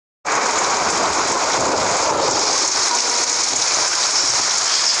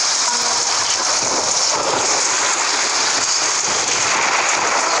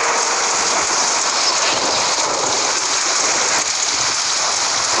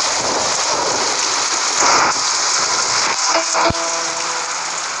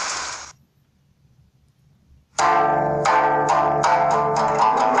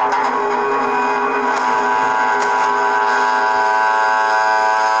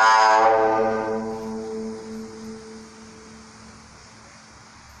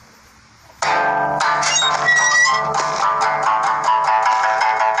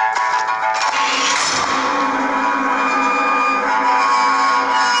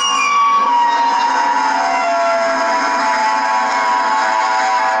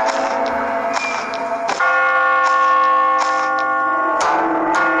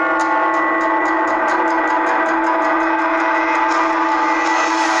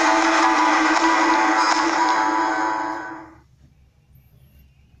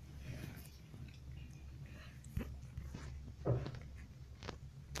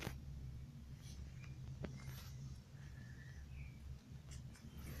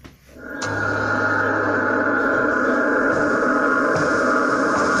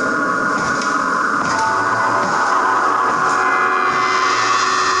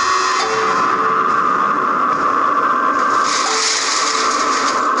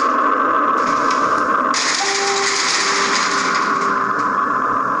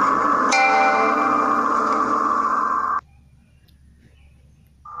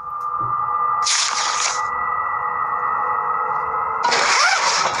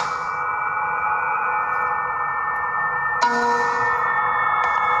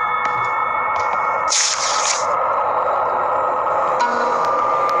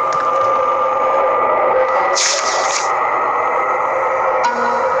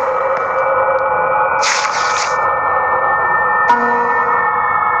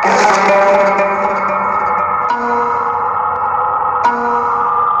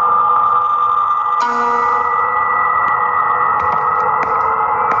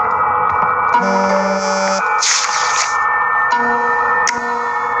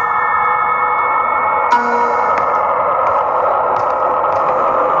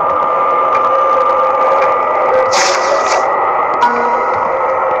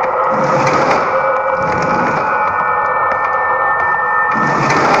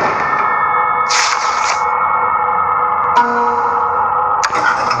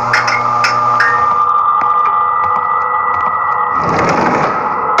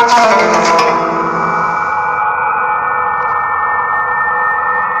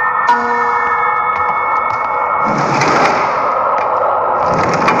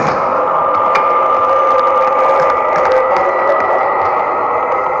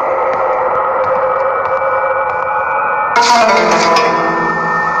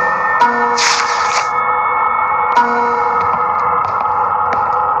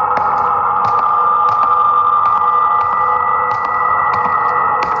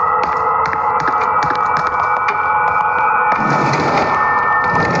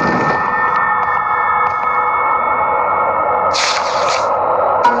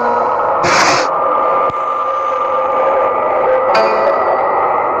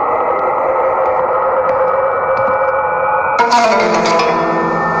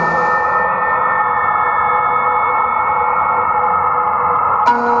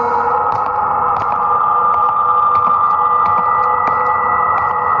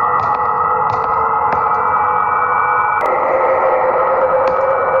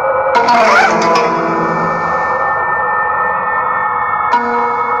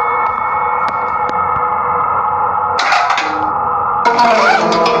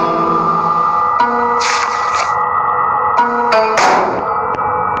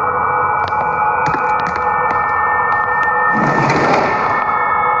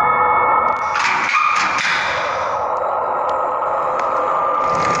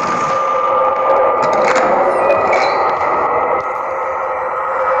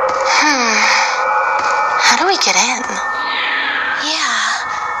Get in. Yeah,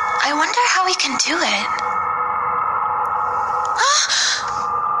 I wonder how we can do it.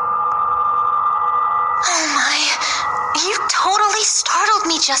 Oh my, you totally startled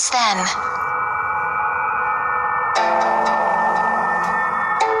me just then.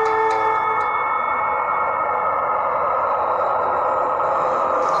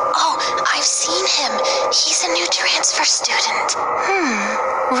 Oh, I've seen him. He's a new transfer student.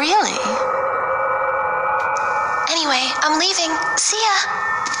 Really? Anyway, I'm leaving. See ya.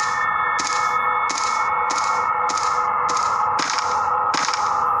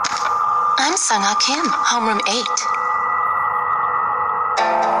 I'm Sung-Ah Kim, homeroom 8.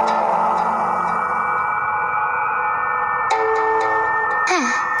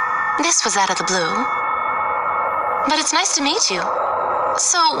 This was out of the blue. But it's nice to meet you.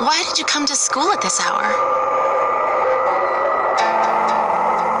 So, why did you come to school at this hour?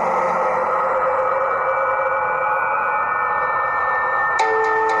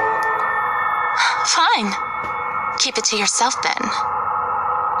 Fine. Keep it to yourself then.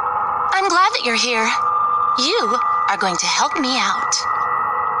 I'm glad that you're here. You are going to help me out.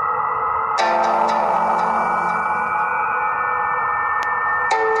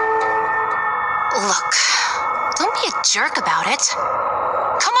 Look, don't be a jerk about it.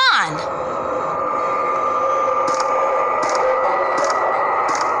 Come on!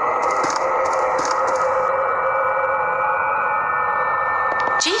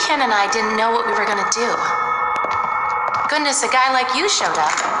 Ji-hyun and I didn't know what we were gonna do. Goodness, a guy like you showed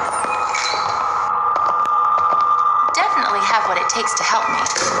up. Definitely have what it takes to help me.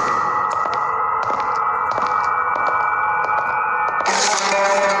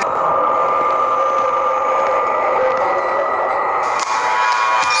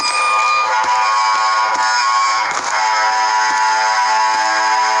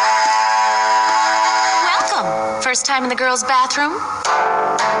 Welcome. First time in the girls' bathroom?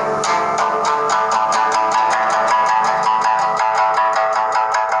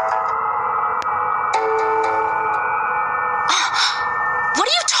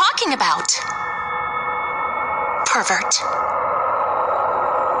 About? Pervert.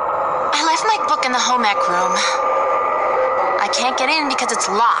 I left my book in the home ec room. I can't get in because it's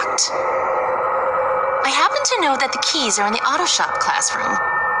locked. I happen to know that the keys are in the auto shop classroom,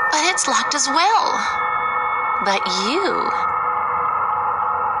 but it's locked as well. But you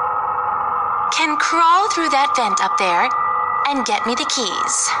can crawl through that vent up there and get me the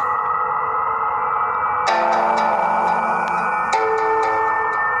keys.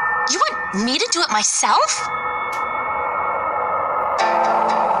 You want me to do it myself?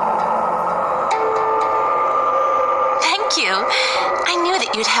 Thank you. I knew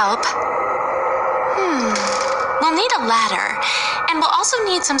that you'd help. We'll need a ladder, and we'll also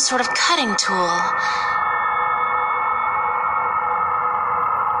need some sort of cutting tool.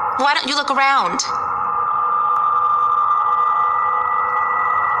 Why don't you look around?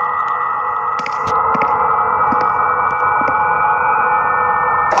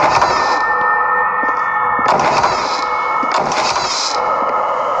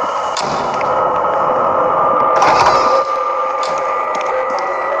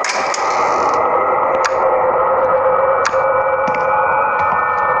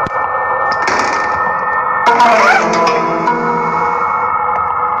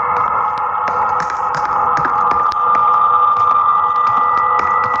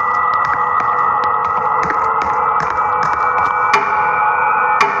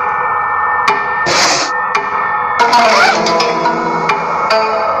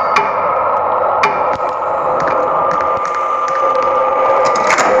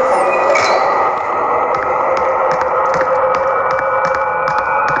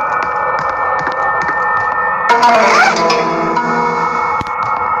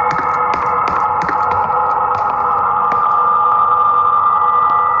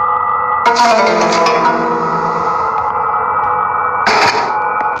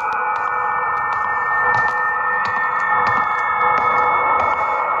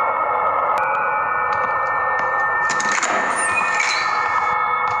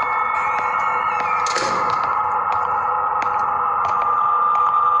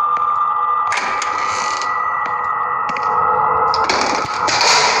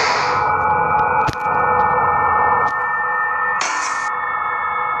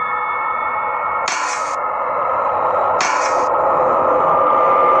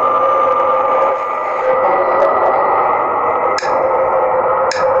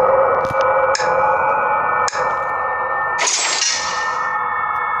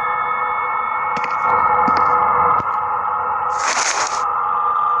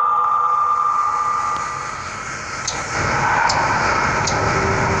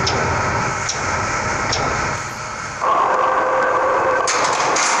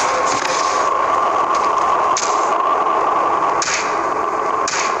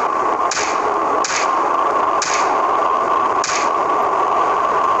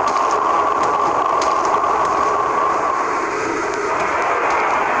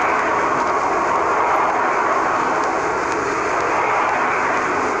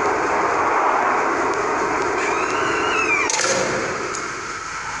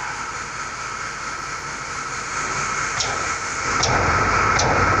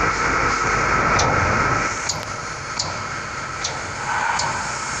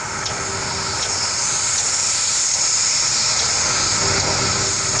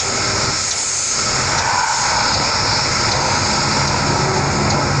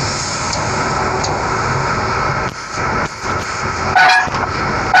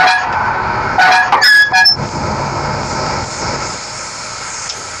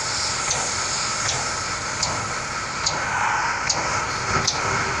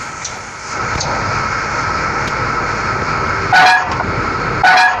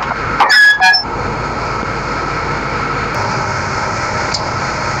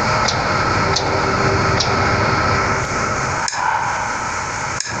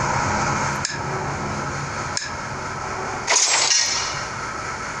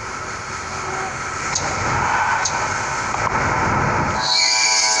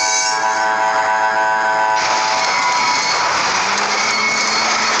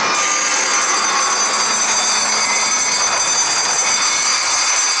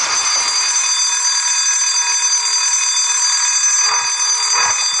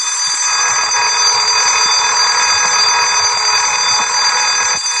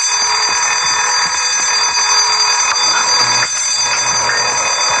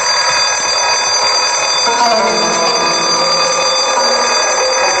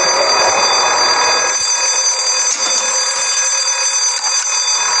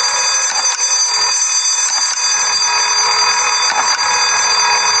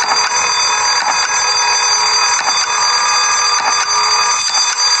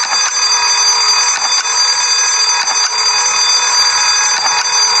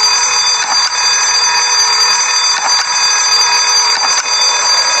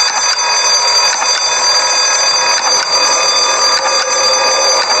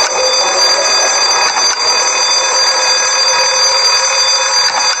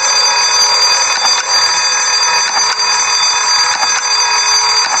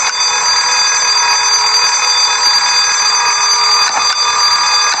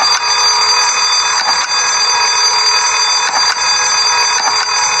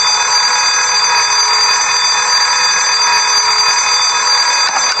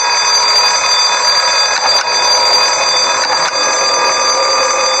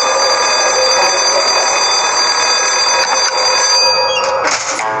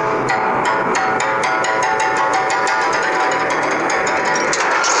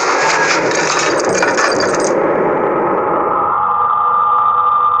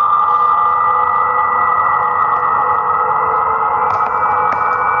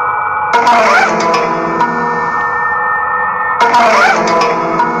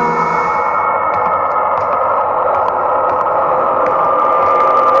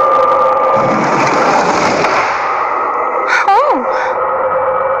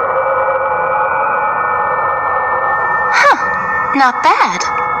 Not bad.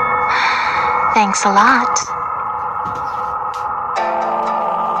 Thanks a lot.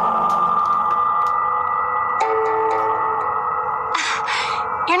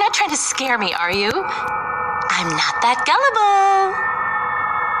 You're not trying to scare me, are you? I'm not that gullible.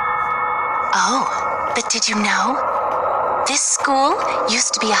 Oh, but did you know? This school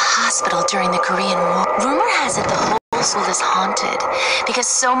used to be a hospital during the Korean War. Rumor has it the whole whole school is haunted because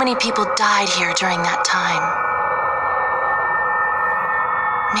so many people died here during that time.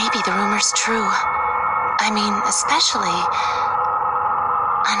 Maybe the rumor's true. I mean, especially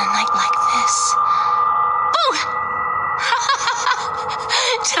on a night like this. Boo!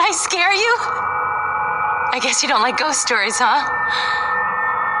 Did I scare you? I guess you don't like ghost stories, huh?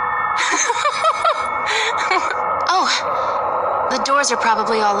 Oh, the doors are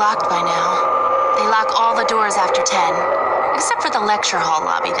probably all locked by now. They lock all the doors after 10, except for the lecture hall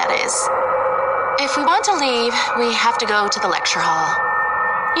lobby, that is. If we want to leave, we have to go to the lecture hall.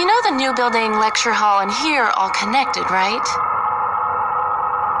 You know the new building, lecture hall, and here are all connected, right?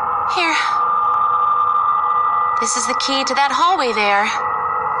 Here. This is the key to that hallway there.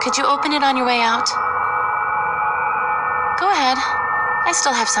 Could you open it on your way out? Go ahead. I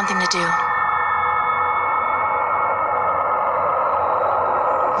still have something to do.